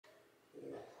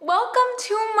Welcome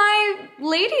to my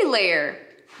lady lair.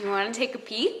 You want to take a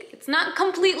peek? It's not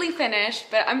completely finished,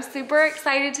 but I'm super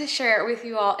excited to share it with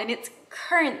you all in its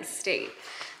current state.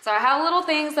 So I have little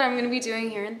things that I'm going to be doing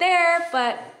here and there,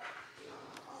 but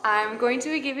I'm going to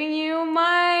be giving you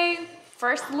my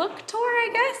first look tour, I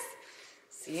guess.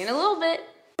 See you in a little bit.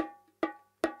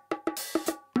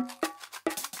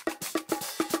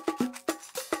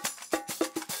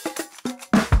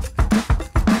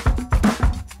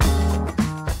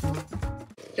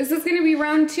 This is gonna be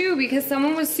round 2 because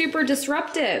someone was super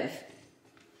disruptive.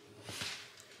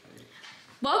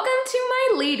 Welcome to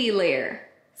my lady lair.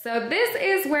 So this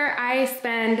is where I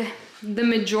spend the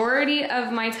majority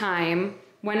of my time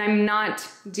when I'm not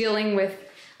dealing with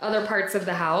other parts of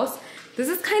the house. This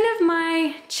is kind of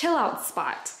my chill out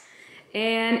spot.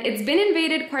 And it's been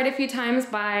invaded quite a few times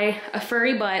by a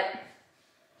furry butt.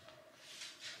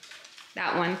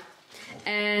 That one.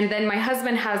 And then my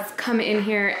husband has come in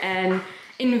here and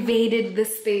invaded the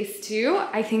space too.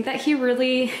 I think that he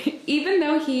really, even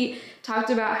though he talked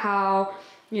about how,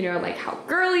 you know, like how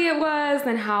girly it was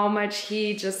and how much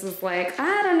he just was like,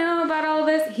 I don't know about all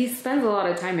this, he spends a lot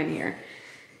of time in here.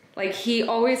 Like he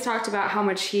always talked about how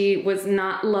much he was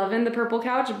not loving the purple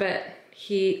couch, but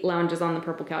he lounges on the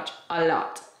purple couch a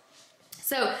lot.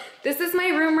 So this is my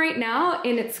room right now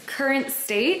in its current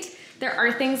state. There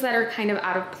are things that are kind of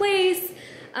out of place,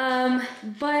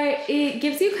 but it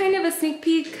gives you kind of a sneak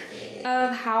peek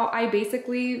of how I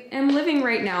basically am living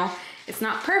right now. It's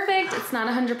not perfect, it's not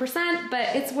 100%,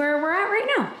 but it's where we're at right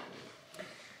now.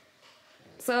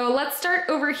 So let's start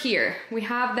over here. We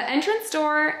have the entrance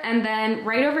door, and then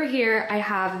right over here, I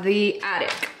have the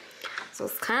attic. So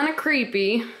it's kind of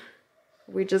creepy.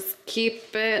 We just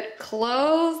keep it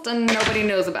closed and nobody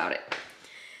knows about it.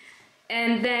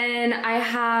 And then I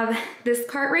have this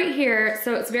cart right here.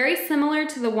 So it's very similar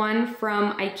to the one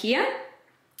from IKEA,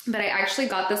 but I actually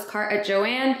got this cart at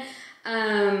Joann.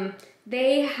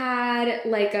 They had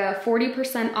like a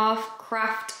 40% off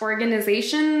craft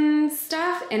organization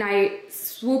stuff, and I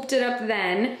swooped it up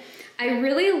then. I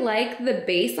really like the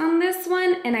base on this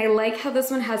one, and I like how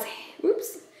this one has,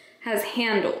 has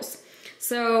handles.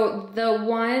 So the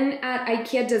one at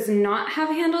IKEA does not have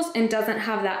handles and doesn't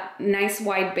have that nice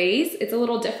wide base. It's a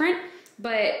little different,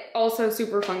 but also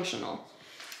super functional.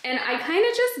 And I kind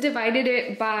of just divided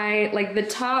it by like the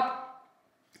top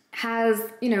has,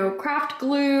 you know, craft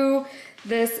glue.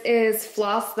 This is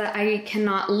floss that I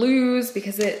cannot lose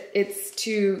because it's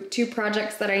two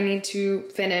projects that I need to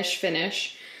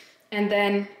finish. And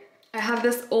then I have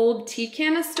this old tea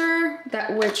canister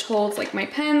which holds like my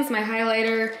pens, my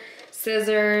highlighter,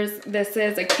 scissors. This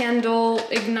is a candle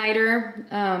igniter.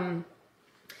 And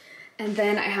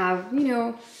then I have, you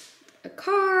know, a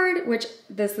card, which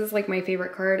this is like my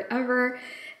favorite card ever.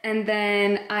 And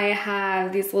then I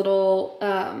have these little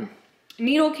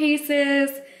needle cases.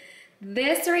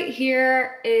 This right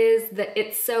here is the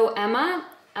It's So Emma.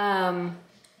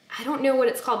 I don't know what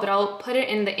it's called, but I'll put it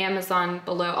in the Amazon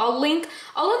below. I'll link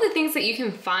all of the things that you can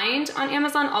find on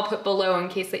Amazon. I'll put below in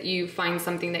case that you find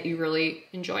something that you really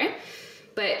enjoy.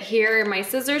 But here are my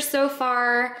scissors so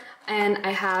far, and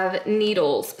I have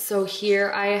needles. So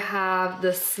here I have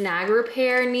the snag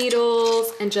repair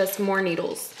needles and just more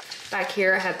needles. Back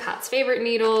here I have Pat's favorite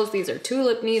needles. These are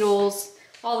tulip needles,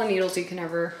 all the needles you can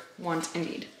ever want and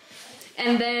need.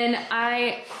 And then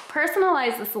I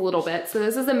personalized this a little bit. So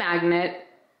this is a magnet.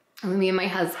 Me and my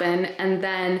husband, and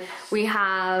then we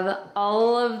have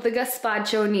all of the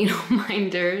gazpacho needle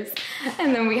minders,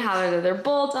 and then we have another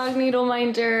bulldog needle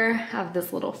minder, have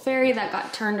this little fairy that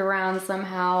got turned around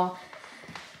somehow.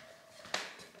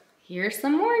 Here's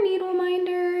some more needle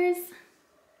minders.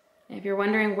 If you're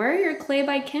wondering, where are your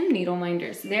ClaybyKim needle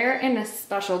minders? They're in a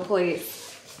special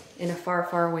place in a far,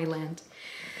 far away land.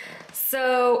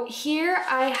 So here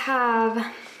I have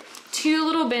 2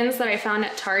 little bins that I found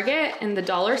at Target in the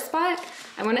dollar spot.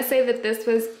 I want to say that this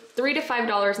was $3 to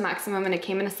 $5 maximum, and it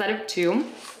came in a set of 2.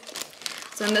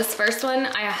 So in this first one,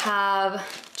 I have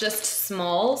just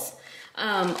smalls,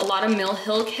 a lot of Mill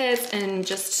Hill kits and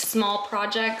just small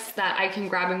projects that I can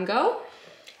grab and go.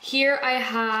 Here I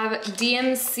have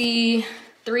DMC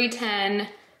 310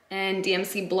 and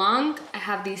DMC Blanc. I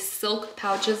have these silk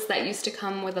pouches that used to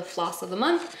come with a floss of the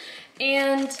month,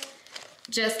 and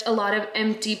just a lot of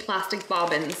empty plastic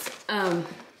bobbins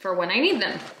for when I need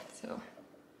them. So,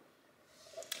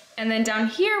 and then down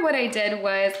here what I did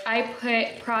was I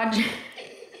put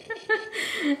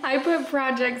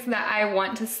projects that I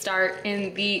want to start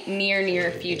in the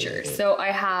near future. So I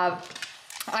have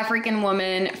African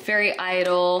Woman, Fairy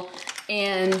Idol,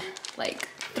 and like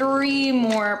 3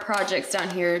 more projects down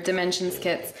here, dimensions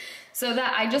kits. so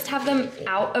that I just have them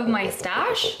out of my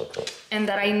stash and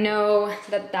that I know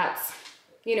that that's,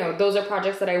 you know, those are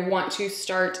projects that I want to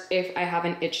start if I have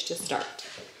an itch to start.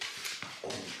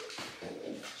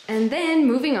 And then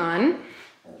moving on.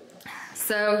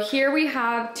 So here we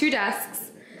have 2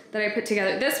 desks that I put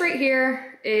together. This right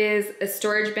here is a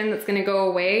storage bin that's gonna go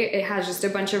away. It has just a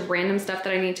bunch of random stuff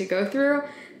that I need to go through.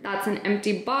 That's an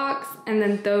empty box. And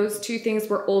then those 2 things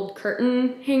were old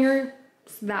curtain hangers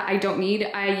that I don't need.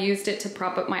 I used it to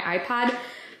prop up my iPad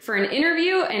for an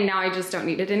interview and now I just don't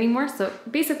need it anymore. So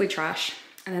basically trash.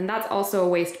 And then that's also a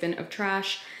waste bin of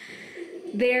trash.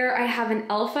 There I have an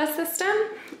Alpha system.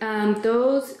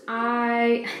 This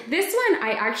one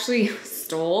I actually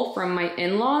stole from my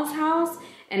in-laws house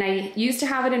and I used to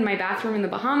have it in my bathroom in the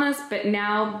Bahamas, but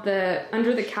now the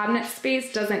under the cabinet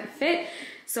space doesn't fit.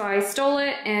 So I stole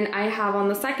it and I have on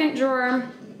the second drawer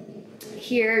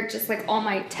here just like all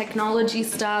my technology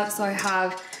stuff. So I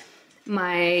have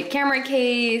my camera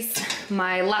case,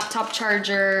 my laptop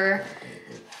charger,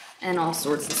 and all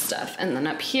sorts of stuff. And then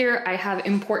up here, I have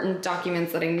important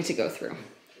documents that I need to go through.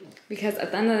 Because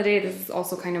at the end of the day, this is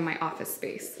also kind of my office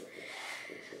space.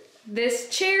 This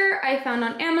chair I found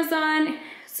on Amazon,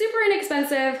 super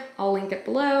inexpensive. I'll link it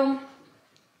below.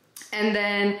 And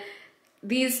then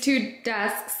these 2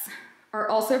 desks are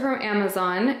also from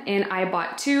Amazon and I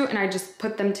bought 2 and I just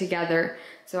put them together.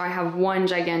 So I have one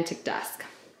gigantic desk.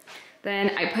 Then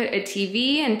I put a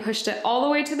TV and pushed it all the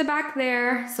way to the back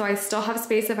there. So I still have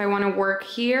space if I want to work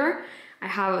here. I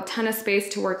have a ton of space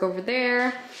to work over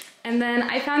there. And then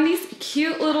I found these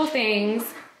cute little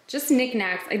things, just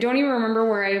knickknacks. I don't even remember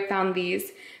where I found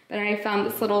these, but I found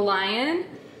this little lion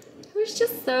who's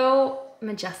just so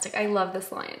majestic. I love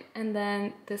this lion. And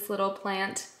then this little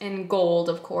plant in gold,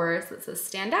 of course, that says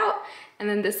stand out. And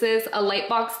then this is a light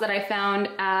box that I found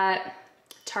at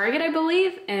Target, I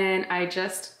believe. And I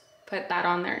just put that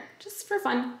on there just for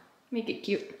fun, make it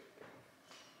cute.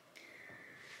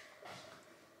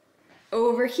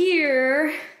 Over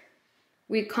here,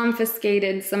 we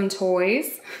confiscated some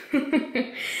toys.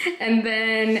 And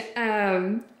then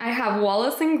I have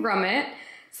Wallace and Gromit.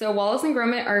 So Wallace and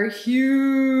Gromit are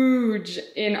huge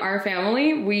in our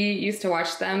family. We used to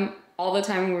watch them all the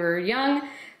time when we were young.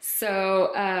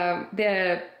 So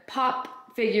the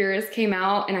pop figures came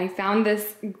out and I found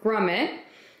this Gromit.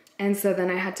 And so then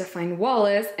I had to find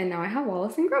Wallace and now I have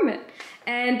Wallace and Gromit.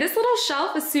 And this little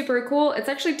shelf is super cool. It's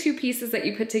actually 2 pieces that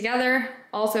you put together,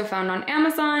 also found on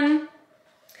Amazon.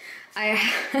 I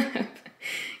have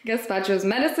Gazpacho's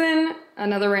medicine,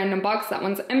 another random box. That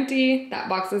one's empty. That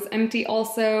box is empty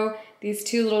also. These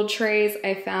 2 little trays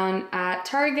I found at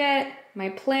Target, my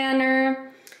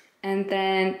planner, and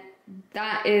then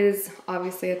that is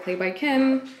obviously a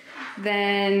ClaybyKim.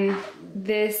 Then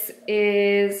this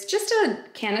is just a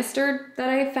canister that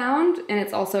I found and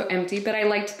it's also empty, but I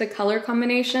liked the color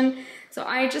combination. So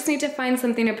I just need to find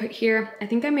something to put here. I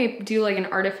think I may do like an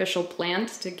artificial plant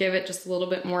to give it just a little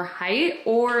bit more height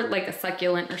or like a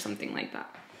succulent or something like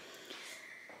that.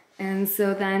 And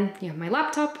so then you have my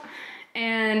laptop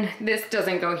and this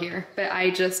doesn't go here, but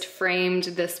I just framed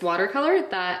this watercolor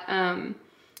that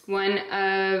one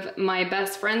of my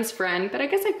best friend's friend, but I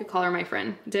guess I could call her my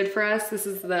friend, did for us. This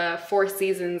is the 4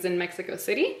 Seasons in Mexico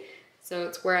City. So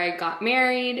it's where I got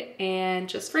married and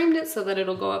just framed it so that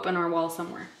it'll go up on our wall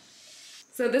somewhere.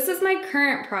 So this is my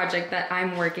current project that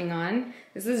I'm working on.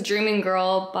 This is Dreaming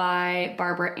Girl by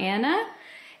Barbara Anna.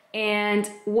 And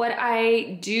what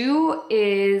I do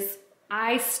is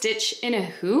I stitch in a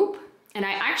hoop, and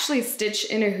I actually stitch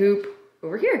in a hoop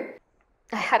over here.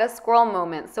 I had a squirrel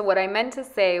moment. So what I meant to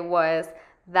say was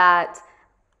that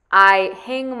I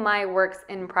hang my works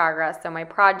in progress. So my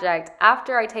project,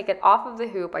 after I take it off of the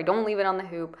hoop, I don't leave it on the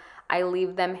hoop, I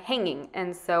leave them hanging.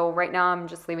 And so right now I'm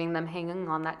just leaving them hanging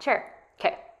on that chair.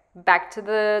 Okay, back to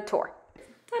the tour.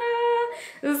 Ta-da!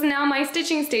 This is now my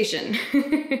stitching station.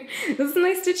 This is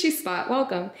my stitchy spot,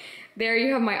 welcome. There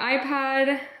you have my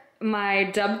iPad,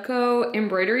 my Dubko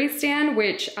embroidery stand,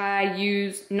 which I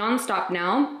use nonstop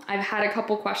now. I've had a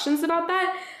couple questions about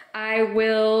that. I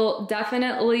will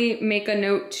definitely make a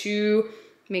note to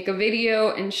make a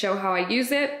video and show how I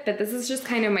use it, but this is just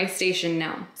kind of my station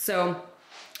now. So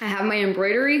I have my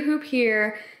embroidery hoop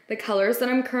here, the colors that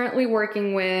I'm currently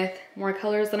working with, more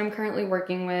colors that I'm currently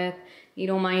working with,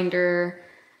 Needleminder.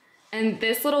 And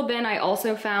this little bin I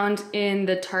also found in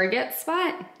the Target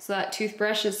spot. So that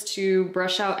toothbrush is to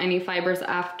brush out any fibers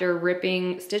after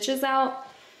ripping stitches out.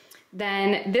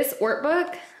 Then this Ort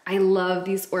book, I love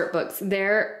these Ort books.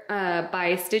 They're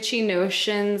by Stitchy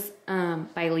Notions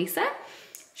by Lisa.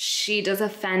 She does a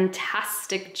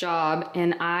fantastic job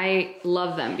and I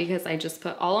love them because I just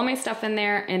put all of my stuff in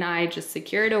there and I just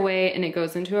secure it away and it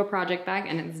goes into a project bag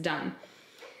and it's done.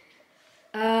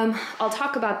 I'll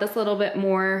talk about this a little bit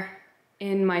more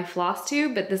in my floss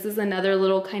tube, but this is another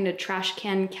little kind of trash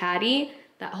can caddy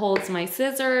that holds my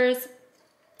scissors.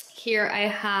 Here I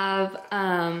have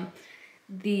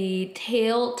the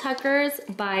tail tuckers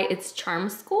by It's Charm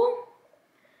School.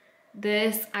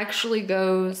 This actually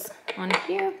goes on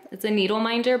here. It's a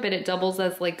needleminder, but it doubles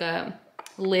as like a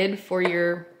lid for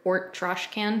your Ort trash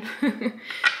can.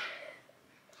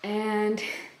 And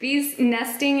these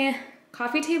nesting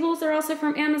coffee tables are also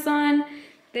from Amazon.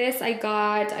 This I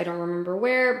got, I don't remember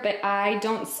where, but I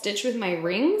don't stitch with my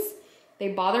rings. They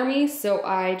bother me, so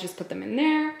I just put them in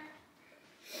there.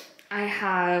 I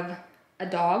have a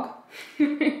dog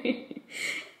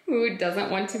who doesn't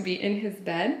want to be in his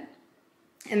bed.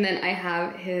 And then I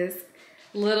have his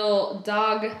little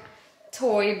dog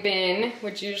toy bin,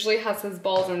 which usually has his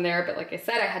balls in there, but like I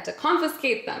said, I had to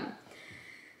confiscate them.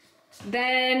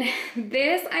 Then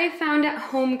this I found at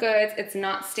Home Goods. It's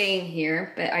not staying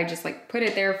here, but I just like put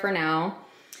it there for now.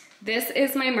 This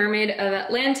is my Mermaid of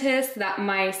Atlantis that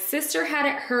my sister had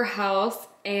at her house,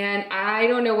 and I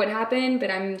don't know what happened, but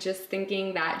I'm just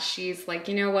thinking that she's like,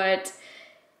 you know what?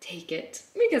 Take it,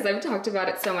 because I've talked about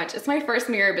it so much. It's my first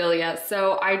memorabilia,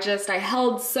 so I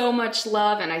held so much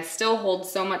love and I still hold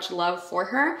so much love for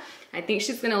her. I think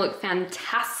she's gonna look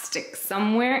fantastic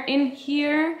somewhere in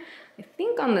here. I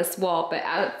think on this wall,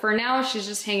 but for now she's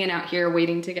just hanging out here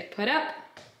waiting to get put up.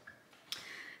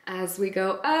 As we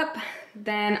go up,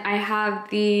 then I have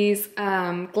these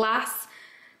glass,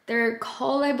 they're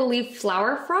called, I believe,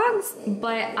 flower frogs,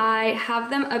 but I have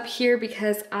them up here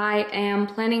because I am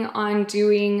planning on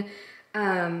doing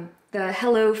the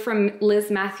Hello from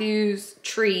Liz Matthews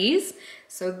trees.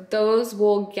 So those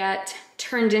will get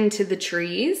turned into the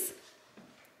trees.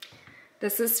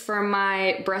 This is for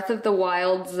my Breath of the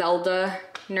Wild Zelda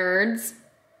nerds.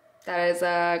 That is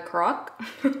a croc.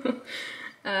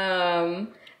 You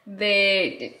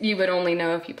would only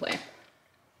know if you play.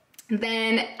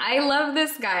 Then I love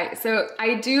this guy. So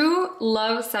I do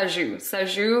love Saju.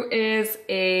 Saju is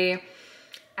a,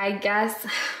 I guess,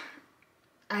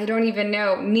 I don't even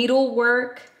know,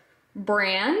 needlework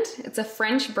brand. It's a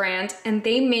French brand and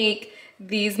they make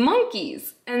these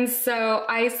monkeys. And so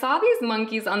I saw these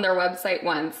monkeys on their website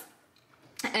once.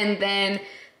 And then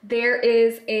there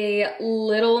is a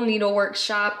little needlework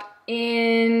shop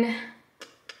in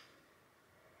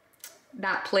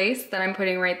that place that I'm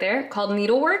putting right there called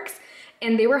Needleworks,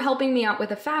 and they were helping me out with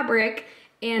a fabric,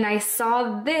 and I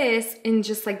saw this in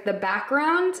just like the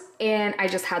background and I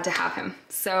just had to have him.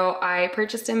 So I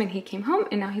purchased him and he came home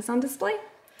and now he's on display.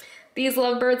 These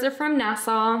lovebirds are from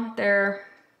Nassau. They're,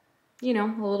 you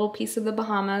know, a little piece of the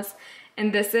Bahamas.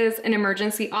 And this is an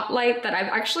emergency light that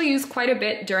I've actually used quite a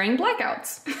bit during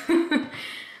blackouts.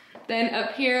 Then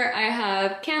up here I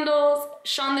have candles,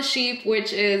 Shaun the Sheep,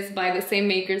 which is by the same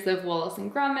makers of Wallace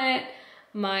and Gromit,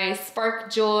 my Spark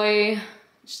Joy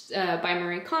by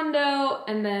Marie Kondo,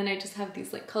 and then I just have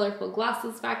these like colorful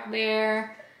glasses back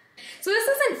there. So this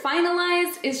isn't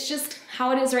finalized, it's just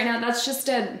how it is right now. That's just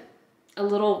a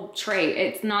little tray.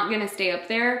 It's not gonna stay up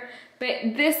there,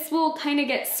 but this will kind of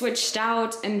get switched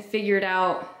out and figured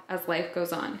out as life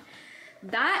goes on.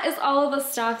 That is all of the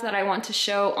stuff that I want to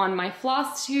show on my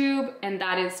floss tube, and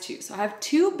that is too. So I have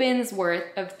 2 bins worth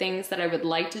of things that I would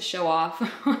like to show off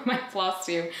on my floss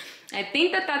tube. I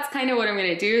think that that's kind of what I'm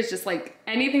gonna do, is just like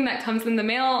anything that comes in the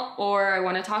mail or I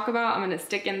wanna talk about, I'm gonna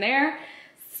stick in there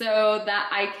so that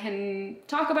I can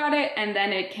talk about it and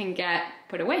then it can get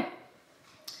put away.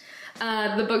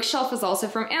 The bookshelf is also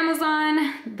from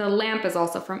Amazon. The lamp is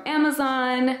also from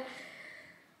Amazon.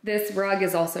 This rug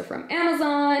is also from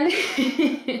Amazon.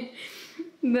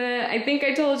 I think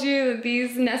I told you that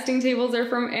these nesting tables are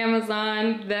from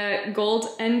Amazon. The gold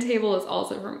end table is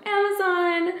also from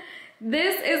Amazon.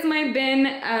 This is my bin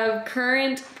of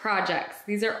current projects.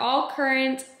 These are all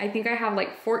current. I think I have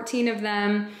like 14 of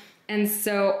them. And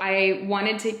so I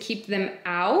wanted to keep them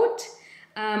out.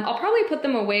 I'll probably put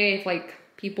them away if like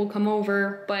people come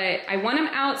over, but I want them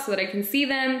out so that I can see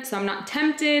them, so I'm not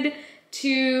tempted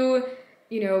to,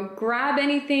 you know, grab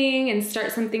anything and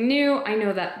start something new. I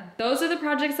know that those are the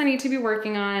projects I need to be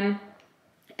working on,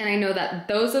 and I know that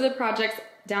those are the projects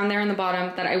down there on the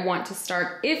bottom that I want to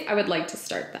start if I would like to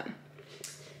start them.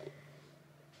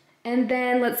 And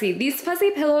then let's see, these fuzzy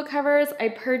pillow covers I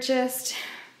purchased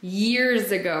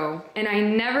years ago and I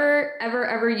never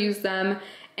ever used them,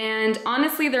 and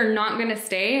honestly they're not gonna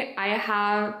stay. I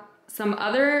have some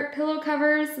other pillow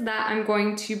covers that I'm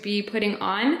going to be putting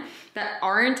on, that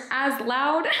aren't as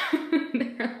loud.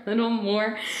 They're a little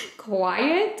more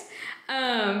quiet.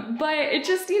 But it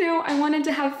just, you know, I wanted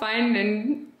to have fun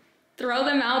and throw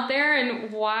them out there,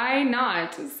 and why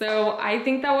not? So I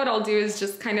think that what I'll do is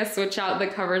just kind of switch out the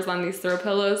covers on these throw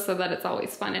pillows so that it's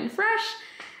always fun and fresh.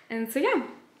 And so yeah.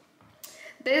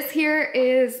 This here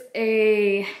is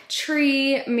a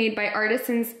tree made by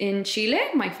artisans in Chile.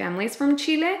 My family's from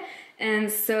Chile.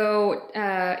 And so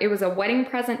it was a wedding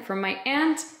present from my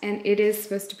aunt, and it is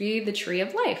supposed to be the tree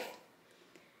of life.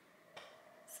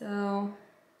 So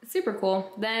it's super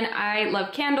cool. Then I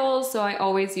love candles, so I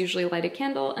always usually light a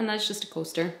candle, and that's just a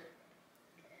coaster.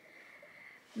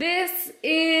 This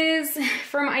is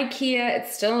from IKEA.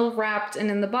 It's still wrapped and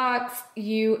in the box.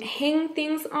 You hang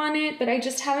things on it, but I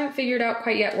just haven't figured out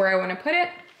quite yet where I want to put it.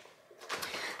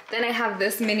 Then I have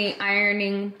this mini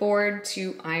ironing board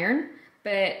to iron,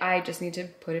 but I just need to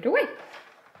put it away.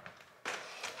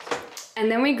 And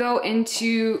then we go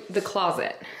into the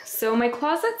closet. So my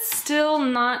closet's still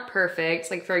not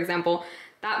perfect. Like, for example,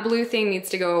 that blue thing needs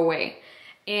to go away.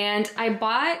 And I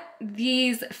bought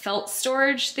these felt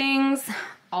storage things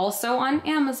also on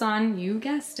Amazon, you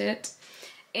guessed it.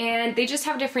 And they just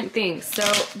have different things. So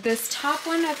this top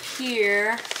one up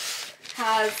here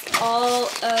has all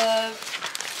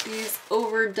of these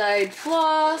over-dyed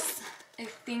floss. I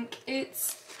think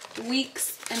it's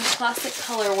Weeks and Classic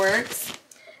Colorworks.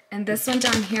 And this one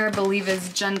down here, I believe,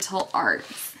 is Gentle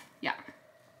Arts. Yeah.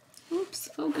 Oops,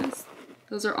 focus.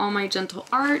 Those are all my Gentle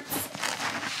Arts.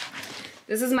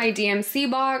 This is my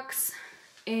DMC box.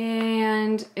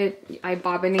 And I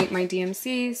bobbinate my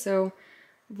DMC, so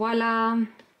voila.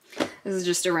 This is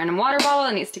just a random water bottle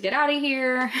that needs to get out of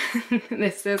here.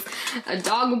 This is a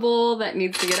dog bowl that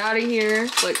needs to get out of here.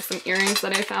 Like some earrings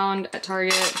that I found at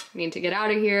Target need to get out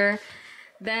of here.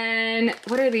 Then,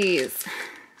 what are these?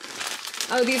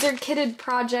 Oh, these are kitted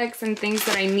projects and things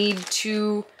that I need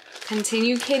to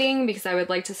continue kitting because I would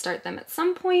like to start them at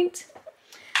some point.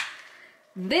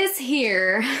 This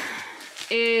here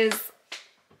is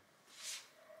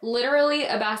literally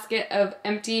a basket of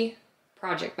empty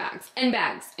project bags and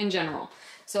bags in general.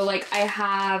 So like I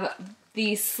have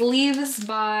the sleeves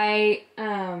by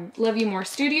Love You More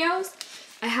Studios.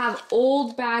 I have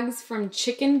old bags from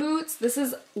Chicken Boots. This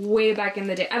is way back in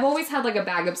the day. I've always had like a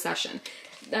bag obsession.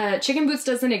 Chicken Boots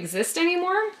doesn't exist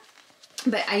anymore,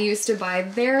 but I used to buy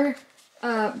their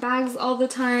bags all the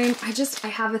time. I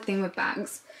have a thing with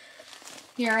bags.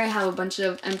 Here I have a bunch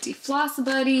of empty Floss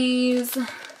Buddies.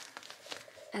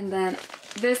 And then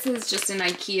this is just an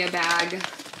IKEA bag.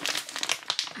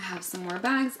 I have some more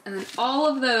bags. And then all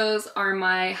of those are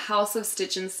my House of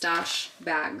Stitch and Stash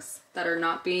bags that are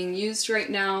not being used right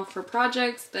now for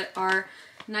projects that are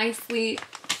nicely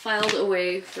filed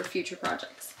away for future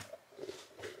projects.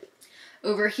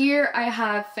 Over here I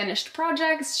have finished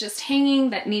projects just hanging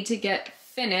that need to get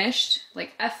finished,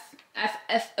 like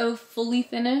FFO fully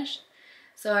finished.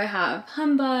 So I have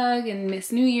Humbug and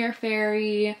Miss New Year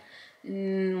Fairy.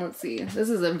 And let's see, this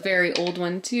is a very old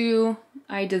one too.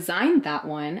 I designed that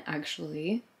one,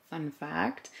 actually, fun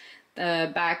fact.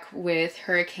 Back with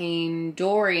Hurricane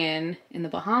Dorian in the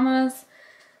Bahamas.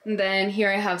 And then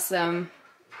here I have some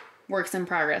works in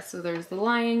progress. So there's the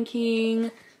Lion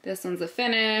King. This one's a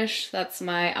finish. That's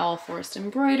my Owl Forest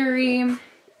embroidery.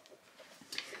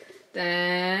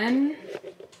 Then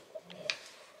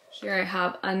here I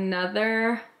have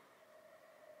another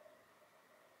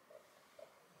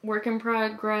work in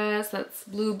progress. That's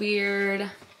Bluebeard.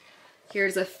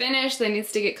 Here's a finish that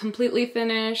needs to get completely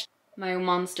finished. My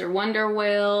Monster Wonder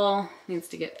Whale needs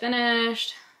to get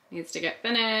finished.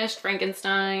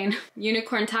 Frankenstein.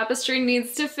 Unicorn Tapestry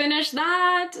needs to finish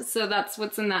that. So that's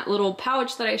what's in that little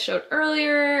pouch that I showed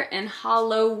earlier. And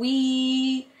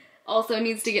Halloween also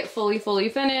needs to get fully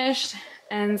finished.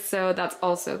 And so that's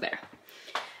also there.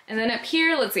 And then up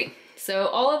here, let's see. So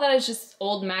all of that is just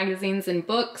old magazines and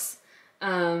books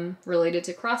related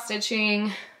to cross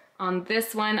stitching. On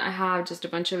this one, I have just a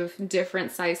bunch of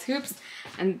different size hoops.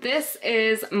 And this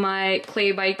is my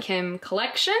ClaybyKim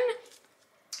collection.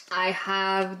 I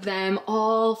have them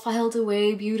all filed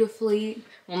away beautifully.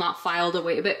 Well, not filed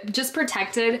away, but just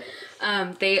protected.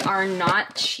 They are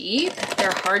not cheap.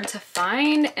 They're hard to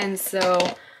find. And so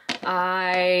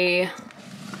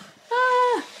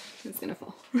it's gonna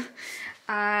fall.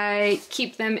 I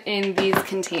keep them in these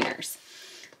containers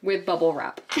with bubble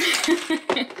wrap,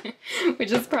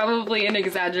 which is probably an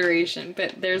exaggeration,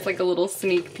 but there's like a little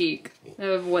sneak peek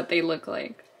of what they look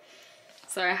like.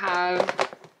 So I have,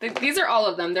 these are all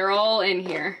of them. They're all in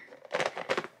here.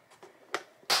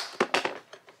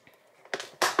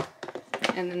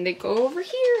 And then they go over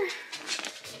here.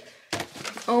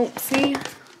 Oh, see?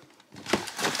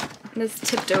 this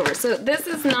tipped over. So this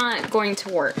is not going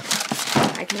to work.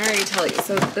 I can already tell you.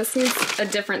 So this needs a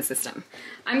different system.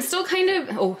 I'm still kind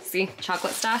of, oh, see,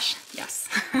 chocolate stash? Yes.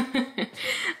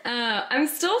 I'm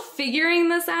still figuring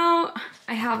this out.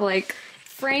 I have like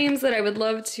frames that I would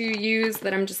love to use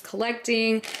that I'm just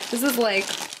collecting. This is like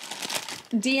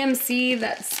DMC,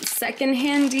 that's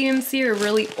secondhand DMC, or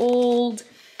really old.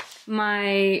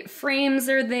 My frames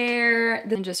are there,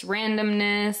 then just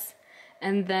randomness.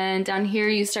 And then down here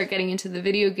you start getting into the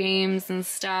video games and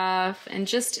stuff, and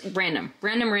just random,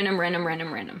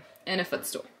 and a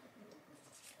footstool.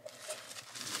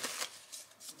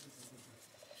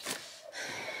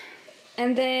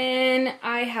 And then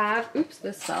I have, oops,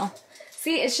 this fell.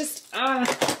 See, it's just,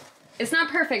 it's not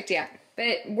perfect yet,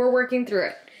 but we're working through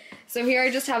it. So here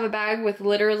I just have a bag with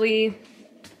literally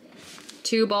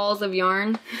 2 balls of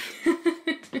yarn.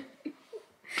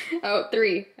 Oh,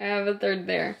 3. I have a third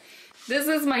there. This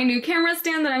is my new camera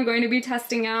stand that I'm going to be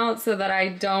testing out so that I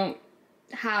don't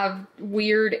have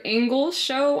weird angles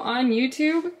show on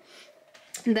YouTube.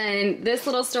 Then this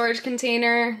little storage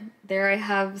container, there I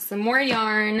have some more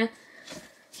yarn.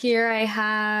 Here I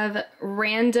have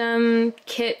random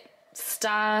kit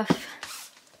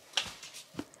stuff,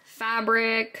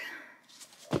 fabric,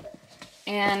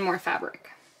 and more fabric.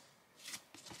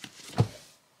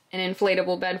 An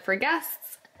inflatable bed for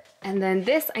guests. And then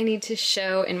this I need to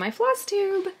show in my floss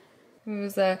tube. It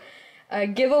was a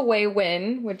giveaway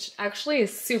win, which actually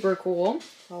is super cool.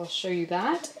 I'll show you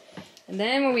that. And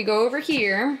then when we go over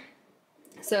here,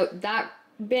 so that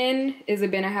bin is a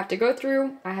bin I have to go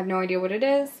through. I have no idea what it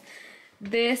is.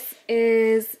 This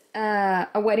is a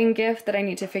wedding gift that I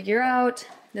need to figure out.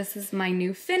 This is my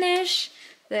new finish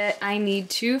that I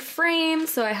need to frame.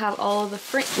 So I have all of the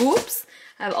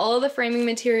I have all of the framing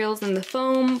materials and the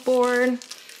foam board.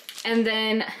 And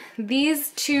then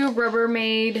these 2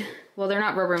 Rubbermaid, well, they're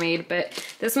not Rubbermaid,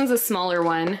 but this one's a smaller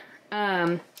one.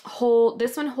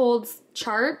 This one holds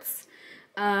charts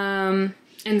and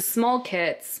small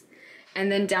kits.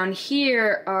 And then down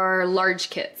here are large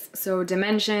kits, so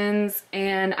dimensions,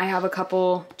 and I have a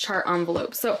couple chart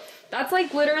envelopes. So that's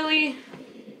like literally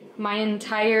my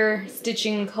entire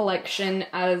stitching collection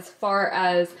as far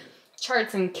as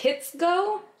charts and kits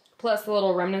go, plus the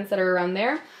little remnants that are around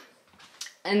there.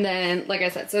 And then, like I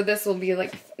said, so this will be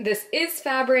like, this is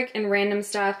fabric and random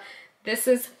stuff. This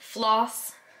is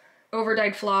floss,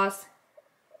 overdyed floss,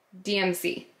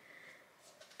 DMC,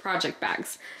 project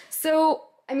bags. So,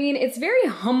 I mean, it's very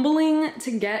humbling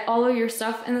to get all of your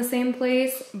stuff in the same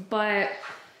place, but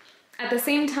at the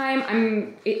same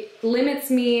time, it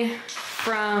limits me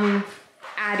from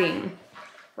adding,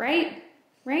 right?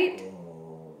 Right?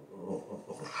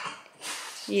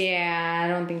 Yeah, I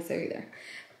don't think so either.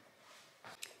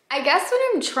 I guess what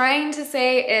I'm trying to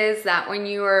say is that when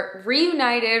you are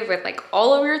reunited with like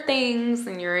all of your things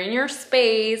and you're in your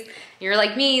space, you're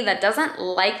like me that doesn't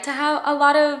like to have a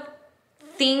lot of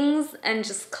things and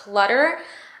just clutter,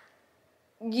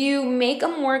 you make a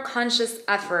more conscious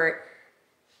effort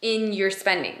in your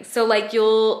spending. So like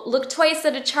you'll look twice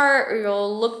at a chart or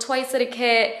you'll look twice at a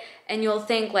kit and you'll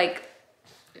think like,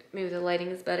 maybe the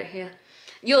lighting is better here.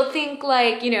 You'll think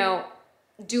like, you know,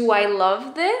 do I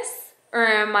love this? Or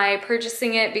am I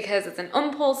purchasing it because it's an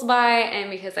impulse buy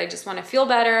and because I just want to feel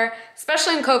better?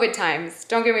 Especially in COVID times,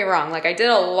 don't get me wrong. Like I did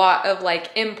a lot of like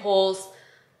impulse,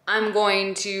 I'm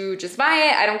going to just buy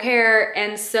it, I don't care.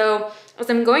 And so as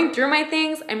I'm going through my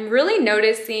things, I'm really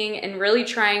noticing and really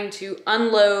trying to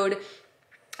unload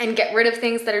and get rid of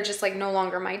things that are just like no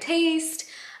longer my taste.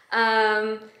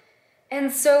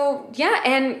 And so, yeah,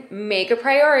 and make a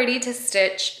priority to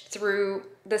stitch through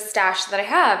the stash that I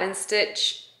have and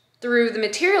stitch through the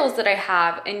materials that I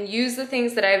have and use the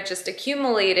things that I've just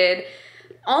accumulated,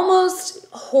 almost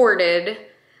hoarded.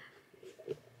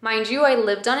 Mind you, I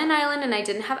lived on an island and I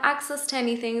didn't have access to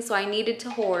anything, so I needed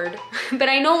to hoard, but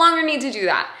I no longer need to do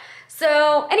that.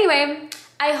 So anyway,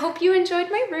 I hope you enjoyed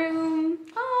my room.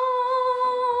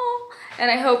 Aww.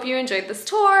 And I hope you enjoyed this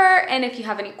tour. And if you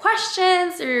have any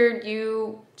questions or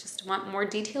you just want more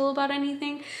detail about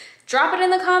anything, drop it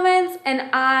in the comments and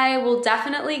I will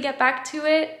definitely get back to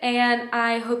it. And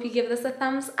I hope you give this a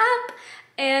thumbs up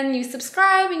and you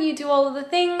subscribe and you do all of the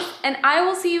things. And I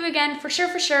will see you again for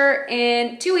sure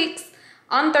in 2 weeks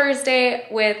on Thursday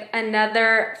with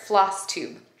another floss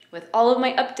tube with all of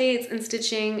my updates and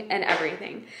stitching and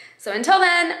everything. So until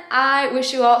then, I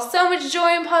wish you all so much joy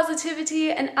and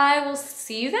positivity and I will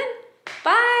see you then.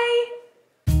 Bye.